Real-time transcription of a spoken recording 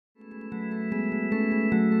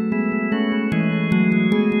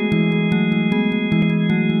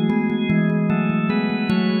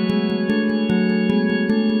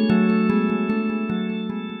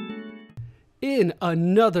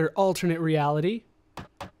another alternate reality,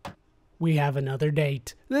 we have another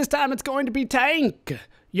date. This time it's going to be Tank.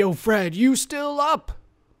 Yo, Fred, you still up?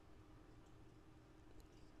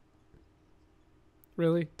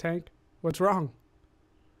 Really, Tank? What's wrong?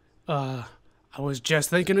 I was just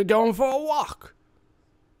thinking of going for a walk.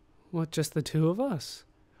 What, just the two of us?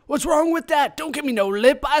 What's wrong with that? Don't give me no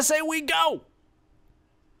lip. I say we go.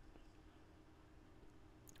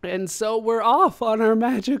 And so we're off on our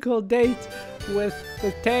magical date with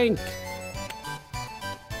Tank.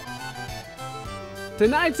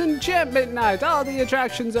 Tonight's enchantment night. All the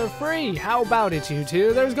attractions are free. How about it, you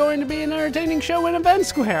two? There's going to be an entertaining show in Event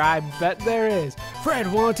Square. I bet there is.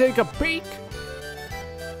 Fred, want to take a peek?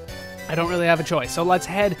 I don't really have a choice, so let's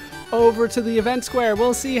head over to the Event Square.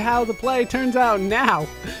 We'll see how the play turns out now.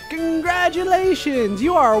 Congratulations!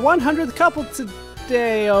 You are our 100th couple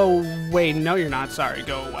today. Oh, wait, no you're not. Sorry,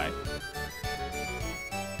 go away.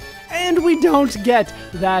 And we don't get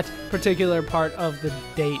that particular part of the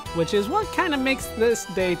date, which is what kind of makes this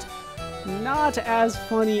date not as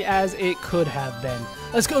funny as it could have been.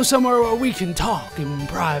 Let's go somewhere where we can talk in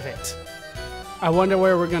private. I wonder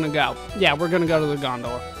where we're gonna go. Yeah, we're gonna go to the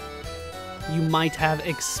gondola. You might have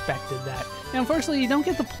expected that. And unfortunately, you don't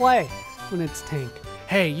get to play when it's Tank.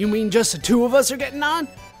 Hey, you mean just the two of us are getting on?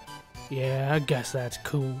 Yeah, I guess that's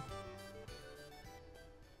cool.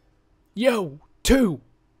 Yo, two.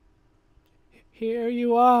 Here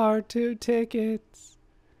you are, 2 tickets.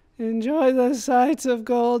 Enjoy the sights of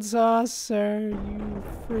Gold Saucer, you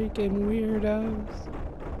freaking weirdos.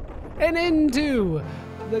 And into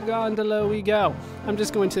the gondola we go. I'm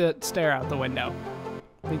just going to stare out the window,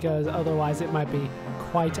 because otherwise it might be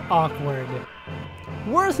quite awkward.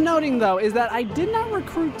 Worth noting, though, is that I did not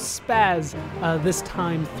recruit Spazz this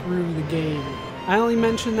time through the game. I only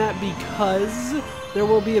mention that because there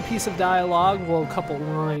will be a piece of dialogue, well, a couple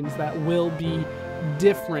lines that will be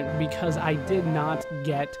different because I did not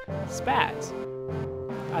get Spazz.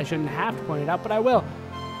 I shouldn't have to point it out, but I will.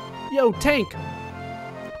 Yo, Tank.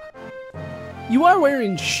 You are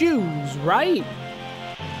wearing shoes, right?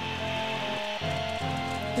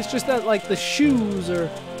 It's just that, like, the shoes are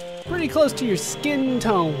pretty close to your skin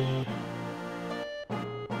tone. I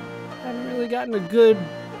haven't really gotten a good,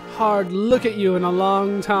 hard look at you in a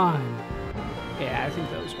long time. Yeah, I think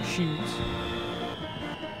those are shoes.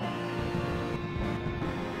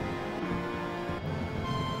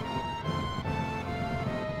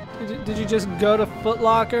 Did you just go to Foot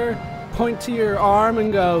Locker, point to your arm,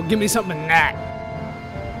 and go, give me something in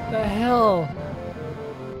that? The hell?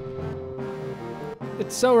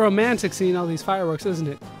 It's so romantic seeing all these fireworks, isn't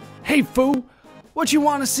it? Hey, fool! What you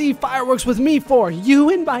want to see fireworks with me for? You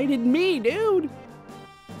invited me, dude!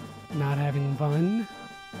 Not having fun?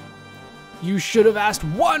 You should have asked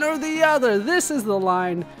one or the other. This is the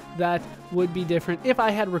line that would be different if I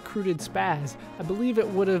had recruited Spazz. I believe it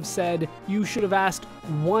would have said, you should have asked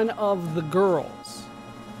one of the girls.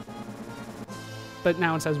 But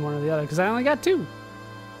now it says one or the other, because I only got 2.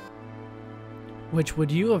 Which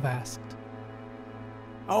would you have asked?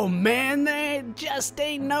 Oh man, there just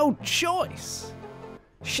ain't no choice.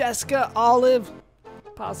 Sheska, Olive,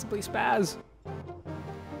 possibly Spazz.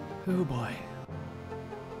 Oh boy.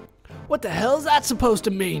 What the hell's that supposed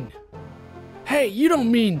to mean? Hey, you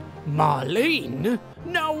don't mean Marlene?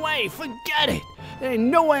 No way, forget it. There ain't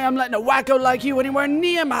no way I'm letting a wacko like you anywhere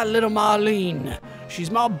near my little Marlene.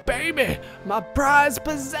 She's my baby, my prized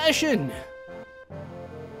possession.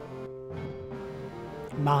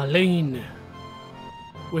 Marlene.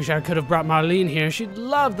 Wish I could have brought Marlene here. She'd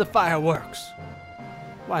love the fireworks.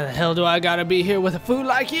 Why the hell do I gotta be here with a fool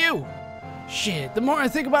like you? Shit, the more I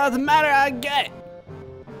think about it, the madder I get.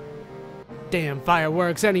 Damn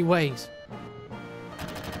fireworks anyways.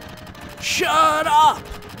 Shut up!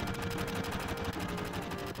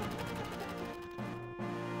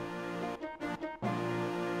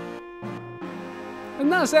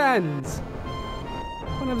 And thus ends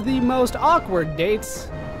one of the most awkward dates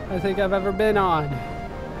I think I've ever been on.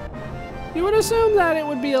 You would assume that it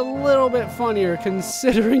would be a little bit funnier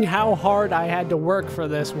considering how hard I had to work for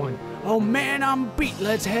this one. Oh man, I'm beat,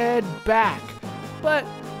 let's head back. But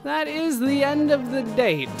that is the end of the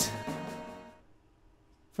date.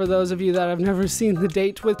 For those of you that have never seen the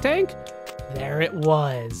date with Tank, there it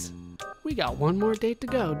was. We got one more date to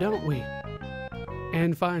go, don't we?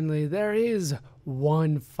 And finally, there is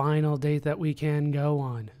one final date that we can go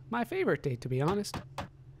on. My favorite date, to be honest.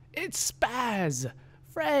 It's Spazz.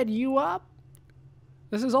 Fred, you up?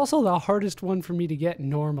 This is also the hardest one for me to get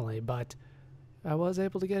normally, but I was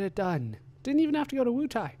able to get it done. Didn't even have to go to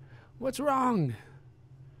Wutai. What's wrong?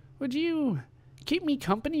 Would you keep me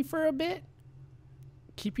company for a bit?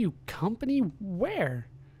 Keep you company? Where?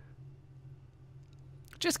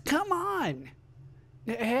 Just come on.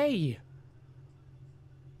 Hey.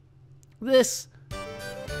 This,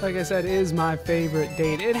 like I said, is my favorite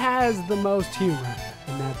date. It has the most humor,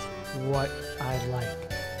 and that's what I like.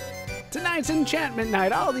 Tonight's Enchantment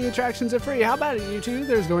Night. All the attractions are free. How about it, you two?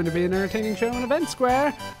 There's going to be an entertaining show in Event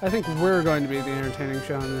Square. I think we're going to be the entertaining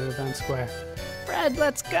show in the Event Square. Fred,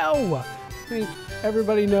 let's go. I think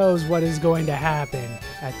everybody knows what is going to happen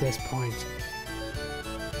at this point.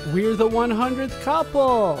 We're the 100th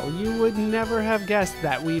couple. You would never have guessed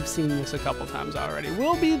that. We've seen this a couple times already.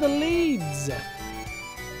 We'll be the leads.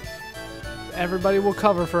 Everybody will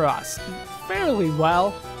cover for us fairly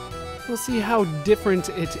well. We'll see how different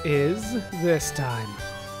it is this time.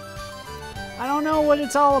 I don't know what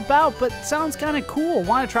it's all about, but it sounds kind of cool.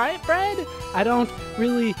 Want to try it, Fred? I don't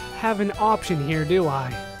really have an option here, do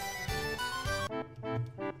I?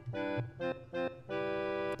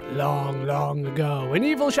 Long, long ago, an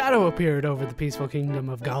evil shadow appeared over the peaceful kingdom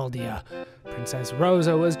of Galdia. Princess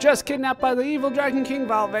Rosa was just kidnapped by the evil Dragon King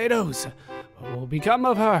Valvados. What will become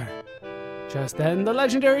of her? Just then, the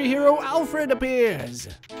legendary hero Alfred appears.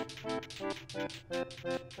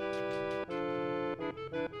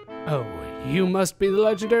 Oh, you must be the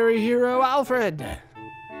legendary hero Alfred.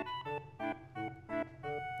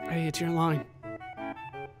 Hey, it's your line.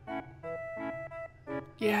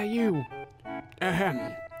 Yeah, you.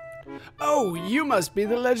 Ahem. Oh, you must be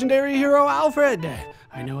the legendary hero Alfred.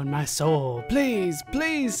 I know in my soul. Please,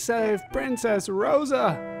 please save Princess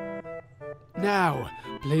Rosa. Now,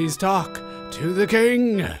 please talk to the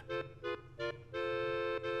king.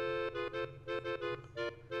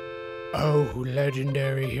 Oh,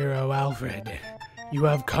 legendary hero Alfred, you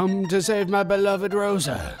have come to save my beloved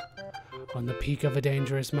Rosa. On the peak of a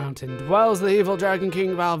dangerous mountain dwells the evil Dragon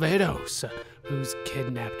King Valvados, who's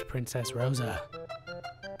kidnapped Princess Rosa.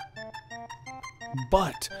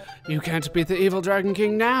 But you can't beat the evil Dragon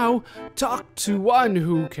King now. Talk to one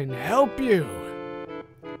who can help you.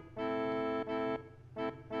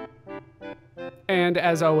 And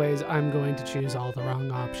as always, I'm going to choose all the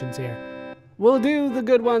wrong options here. We'll do the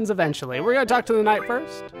good ones eventually. We're going to talk to the knight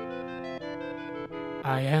first.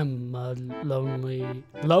 I am a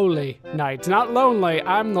lowly knight. Not lonely,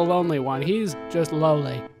 I'm the lonely one. He's just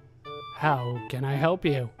lowly. How can I help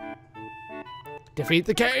you? Defeat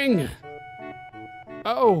the king.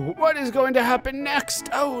 Oh, what is going to happen next?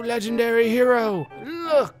 Oh, legendary hero,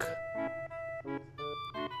 look.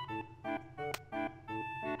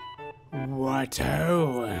 What,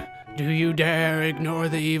 oh? Do you dare ignore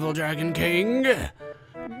the evil Dragon King? Gah!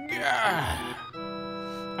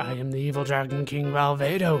 I am the evil Dragon King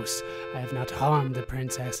Valvados. I have not harmed the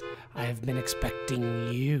princess. I have been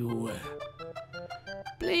expecting you.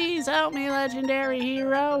 Please help me, legendary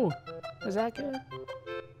hero. Was that good?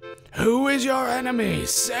 Who is your enemy?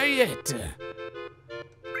 Say it!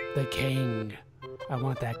 The king. I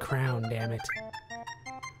want that crown, damn it.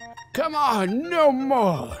 Come on, no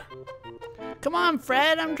more! Come on,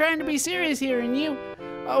 Fred, I'm trying to be serious here, and you...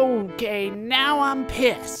 Okay, now I'm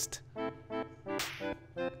pissed.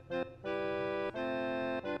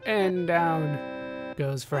 And down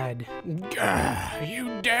goes Fred. Gah,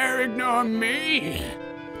 you dare ignore me?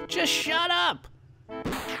 Just shut up!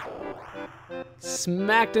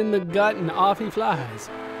 Smacked in the gut and off he flies.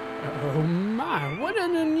 Oh my, what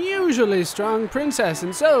an unusually strong princess.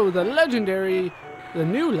 And so the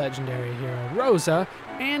new legendary hero, Rosa,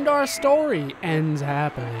 and our story ends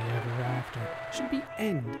happily ever after. Should be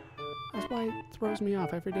end. That's why it throws me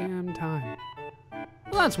off every damn time.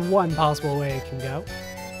 Well, that's one possible way it can go.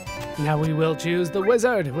 Now we will choose the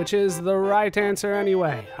wizard, which is the right answer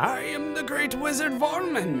anyway. I am the great wizard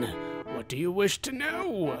Vorman. What do you wish to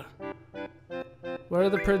know? What are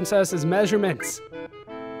the princess's measurements?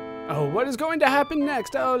 Oh, what is going to happen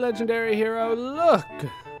next? Oh, legendary hero, look!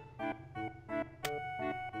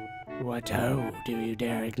 What, oh, do you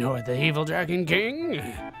dare ignore the evil Dragon King?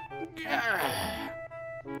 Gah!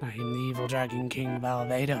 I am the evil Dragon King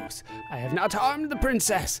Valvados. I have not harmed the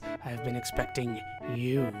princess. I have been expecting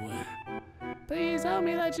you. Please help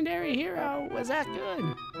me, legendary hero. Was that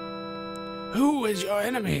good? Who is your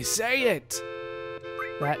enemy? Say it!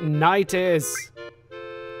 That knight is.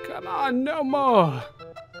 Come on, no more.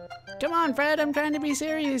 Come on, Fred, I'm trying to be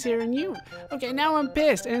serious here, and you... Okay, now I'm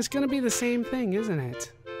pissed, and it's gonna be the same thing, isn't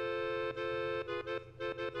it?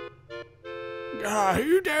 Ah,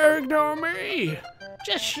 you dare ignore me!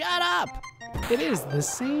 Just shut up! It is the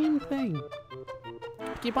same thing.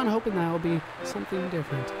 Keep on hoping that will be something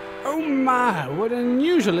different. Oh my, what an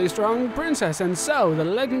unusually strong princess, and so the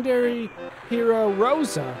legendary hero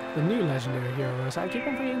Rosa, the new legendary hero Rosa. I keep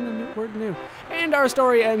on forgetting the word new. And our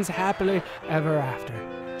story ends happily ever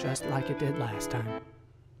after, just like it did last time.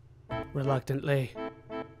 Reluctantly,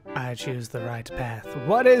 I choose the right path.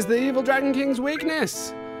 What is the Evil Dragon King's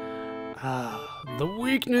weakness? The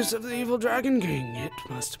weakness of the Evil Dragon King. It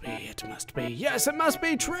must be. Yes, it must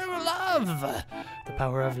be true love. The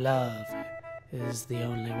power of love is the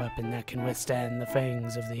only weapon that can withstand the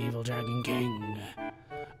fangs of the Evil Dragon King.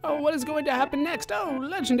 Oh, what is going to happen next? Oh,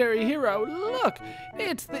 legendary hero, look!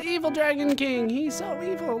 It's the Evil Dragon King. He's so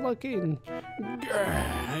evil looking.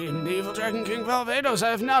 I am the Evil Dragon King Valvados. I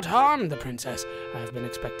have not harmed the princess. I have been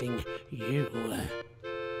expecting you.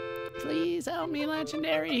 Please help me,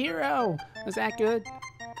 legendary hero. Was that good?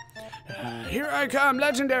 Here I come,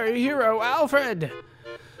 legendary hero Alfred.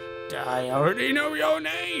 I already know your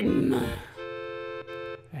name.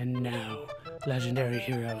 And now, legendary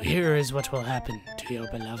hero, here is what will happen to your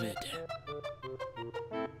beloved.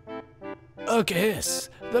 A kiss,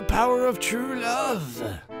 the power of true love.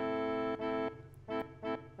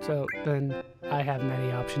 So then I have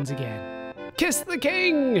many options again. Kiss the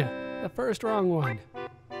king! The first wrong one.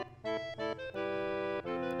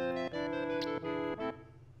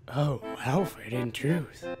 Oh, Alfred, in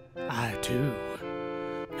truth, I too.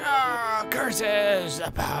 Ah, curses,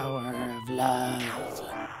 the power of love.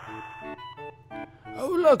 Oh,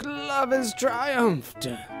 look, love has triumphed.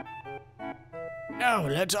 Now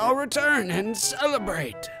let's all return and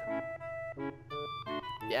celebrate.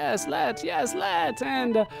 Yes, let's,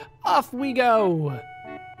 and off we go.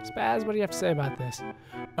 Spazz, what do you have to say about this?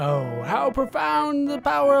 Oh, how profound the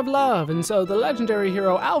power of love, and so the legendary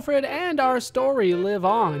hero Alfred and our story live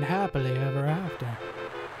on happily ever after.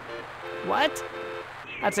 What?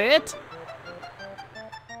 That's it?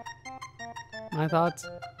 My thoughts?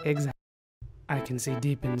 Exactly. I can see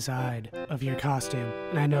deep inside of your costume,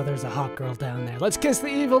 and I know there's a hot girl down there. Let's kiss the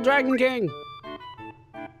Evil Dragon King!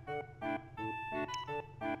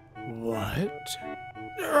 What?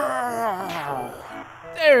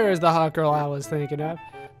 There's the hot girl I was thinking of.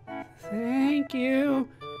 Thank you.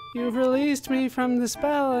 You've released me from the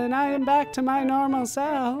spell, and I am back to my normal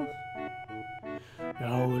self.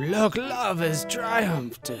 Oh, look, love has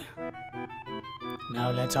triumphed.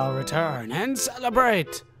 Now let's all return and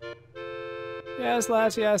celebrate. Yes,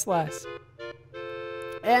 Les.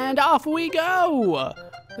 And off we go!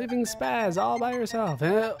 Leaving Spazz all by herself.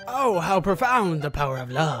 Oh, how profound the power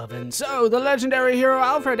of love. And so the legendary hero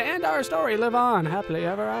Alfred and our story live on happily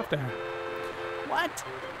ever after. What?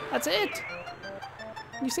 That's it?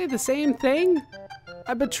 You say the same thing?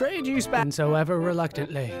 I betrayed you, Spazz. And so ever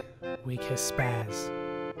reluctantly, we kiss Spazz.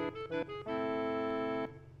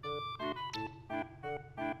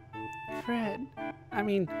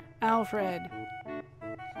 Alfred.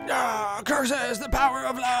 Ah, curses the power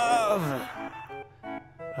of love!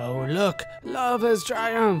 Oh, look, love has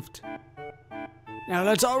triumphed. Now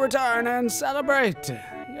let's all return and celebrate.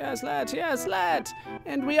 Yes, let's.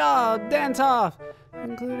 And we all dance off,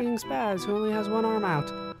 including Spazz, who only has one arm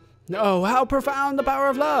out. Oh, how profound the power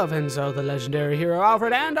of love! And so the legendary hero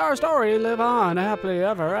Alfred and our story live on happily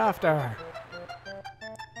ever after.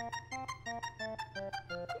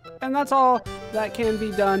 And that's all that can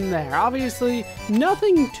be done there. Obviously,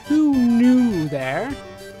 nothing too new there.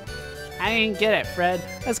 I didn't get it, Fred.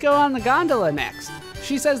 Let's go on the gondola next.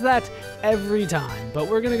 She says that every time, but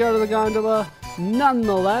we're gonna go to the gondola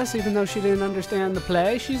nonetheless, even though she didn't understand the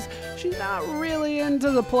play. She's not really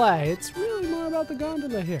into the play. It's really more about the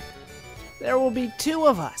gondola here. There will be 2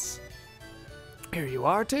 of us. Here you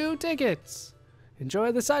are, 2 tickets.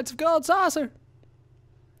 Enjoy the sights of Gold Saucer.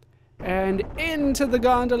 And into the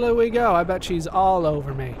gondola we go. I bet she's all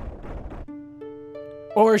over me.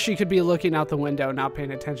 Or she could be looking out the window, not paying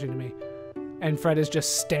attention to me. And Fred is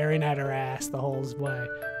just staring at her ass the whole way.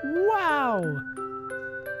 Wow!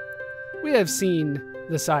 We have seen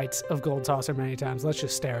the sights of Gold Saucer many times. Let's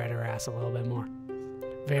just stare at her ass a little bit more.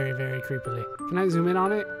 Very, very creepily. Can I zoom in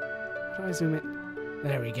on it? How do I zoom it?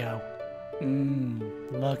 There we go.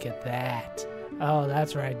 Look at that. Oh,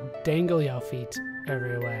 that's right. Dangle your feet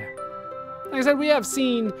everywhere. Like I said, we have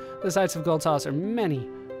seen the sights of Gold Saucer many,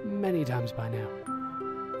 many times by now.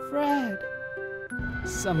 Fred.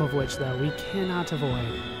 Some of which, though, we cannot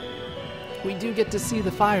avoid. We do get to see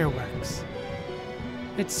the fireworks.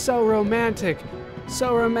 It's so romantic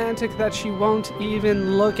that she won't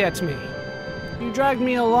even look at me. You dragged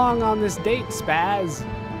me along on this date, Spazz.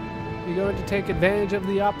 You going to take advantage of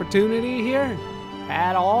the opportunity here?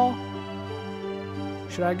 At all?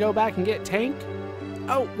 Should I go back and get Tank?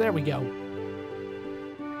 Oh, there we go.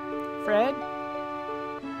 Fred?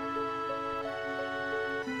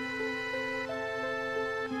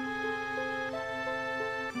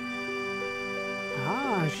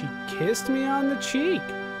 kissed me on the cheek.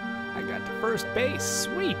 I got to first base.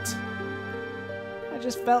 Sweet. I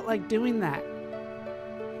just felt like doing that.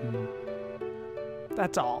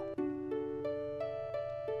 That's all.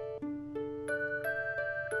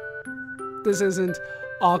 This isn't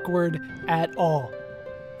awkward at all.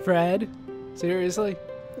 Fred? Seriously?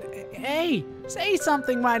 Hey, say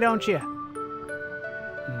something, why don't you?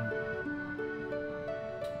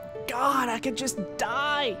 God, I could just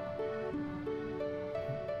die.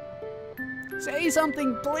 Say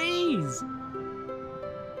something, please.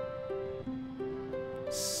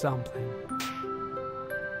 Something.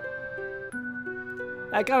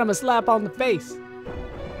 I got him a slap on the face.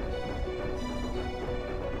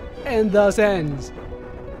 And thus ends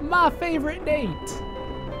my favorite date.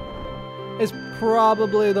 It's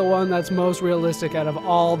probably the one that's most realistic out of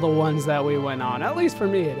all the ones that we went on. At least for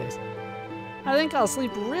me it is. I think I'll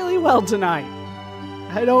sleep really well tonight.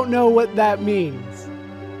 I don't know what that means.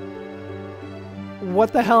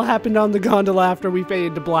 What the hell happened on the gondola after we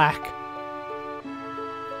faded to black?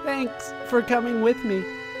 Thanks for coming with me.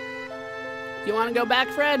 You want to go back,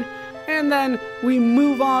 Fred? And then we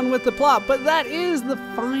move on with the plot. But that is the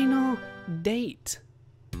final date,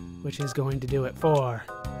 which is going to do it for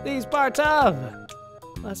these parts of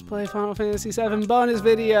Let's Play Final Fantasy VII bonus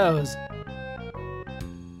videos.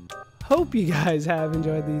 Hope you guys have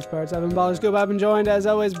enjoyed these parts. I've been Ballerscoop. I've been joined, as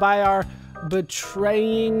always, by our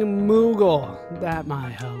betraying Moogle. That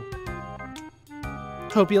my hope.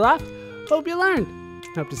 Hope you laughed. Hope you learned.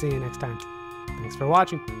 Hope to see you next time. Thanks for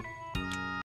watching.